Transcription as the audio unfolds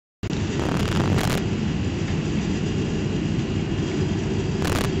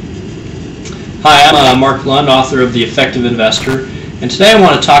Hi, I'm Mark Lund, author of The Effective Investor, and today I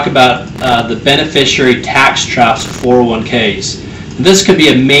want to talk about the beneficiary tax traps of 401ks. This could be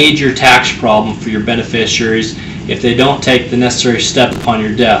a major tax problem for your beneficiaries if they don't take the necessary step upon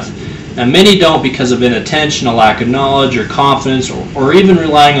your death. Now, many don't because of inattention, a lack of knowledge or confidence, or even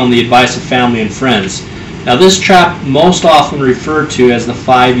relying on the advice of family and friends. Now, this trap most often referred to as the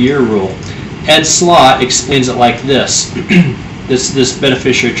 5-year rule. Ed Slott explains it like this. this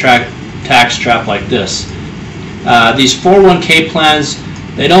beneficiary tax trap like this. These 401k plans,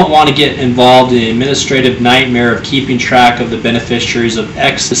 they don't want to get involved in the administrative nightmare of keeping track of the beneficiaries of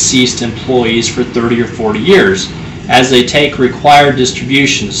ex-deceased employees for 30 or 40 years as they take required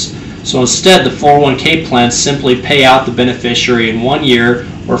distributions. So instead, the 401k plans simply pay out the beneficiary in 1 year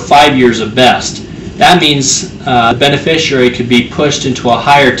or 5 years at best. That means the beneficiary could be pushed into a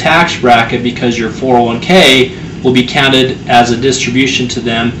higher tax bracket because your 401k will be counted as a distribution to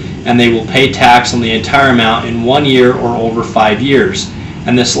them, and they will pay tax on the entire amount in 1 year or over 5 years.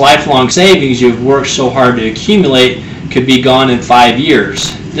 And this lifelong savings you've worked so hard to accumulate could be gone in 5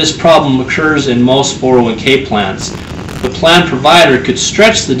 years. This problem occurs in most 401k plans. The plan provider could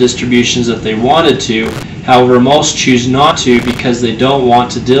stretch the distributions if they wanted to, however most choose not to because they don't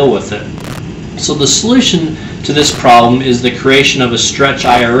want to deal with it. So the solution to this problem is the creation of a stretch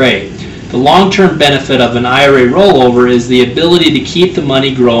IRA. The long-term benefit of an IRA rollover is the ability to keep the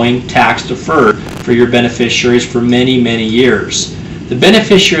money growing tax-deferred for your beneficiaries for many, many years. The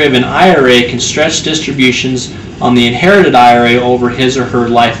beneficiary of an IRA can stretch distributions on the inherited IRA over his or her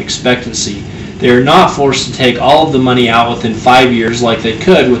life expectancy. They are not forced to take all of the money out within 5 years like they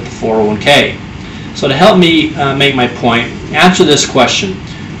could with the 401k. So to help me make my point, answer this question.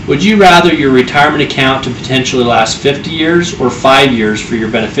 Would you rather your retirement account to potentially last 50 years or 5 years for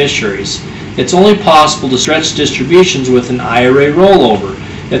your beneficiaries? It's only possible to stretch distributions with an IRA rollover.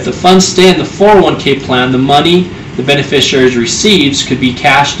 If the funds stay in the 401k plan, the money the beneficiaries receives could be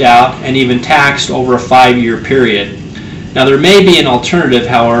cashed out and even taxed over a 5-year period. Now, there may be an alternative,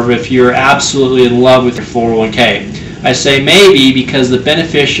 however, if you're absolutely in love with your 401k. I say maybe because the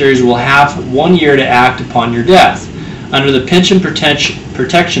beneficiaries will have 1 year to act upon your death. Under the Pension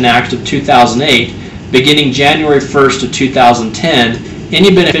Protection Act of 2008, beginning January 1st of 2010,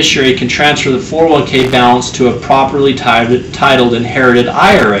 any beneficiary can transfer the 401k balance to a properly titled inherited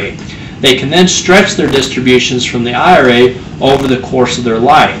IRA. They can then stretch their distributions from the IRA over the course of their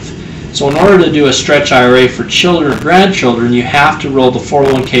life. So in order to do a stretch IRA for children or grandchildren, you have to roll the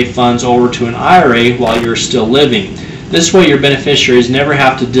 401k funds over to an IRA while you're still living. This way your beneficiaries never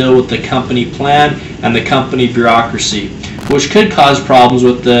have to deal with the company plan and the company bureaucracy, which could cause problems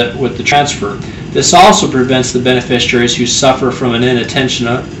with the transfer. This also prevents the beneficiaries who suffer from an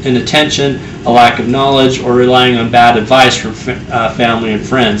inattention, a lack of knowledge, or relying on bad advice from family and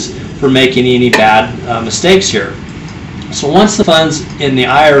friends from making any bad mistakes here. So once the funds in the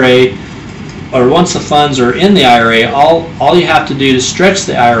IRA, or once the funds are in the IRA, all you have to do to stretch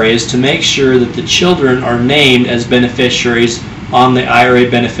the IRA is to make sure that the children are named as beneficiaries on the IRA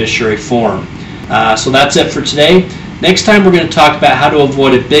beneficiary form. So that's it for today. Next time we're going to talk about how to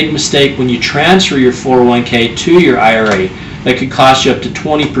avoid a big mistake when you transfer your 401k to your IRA that could cost you up to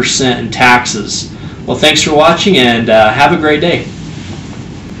 20% in taxes. Well, thanks for watching, and have a great day.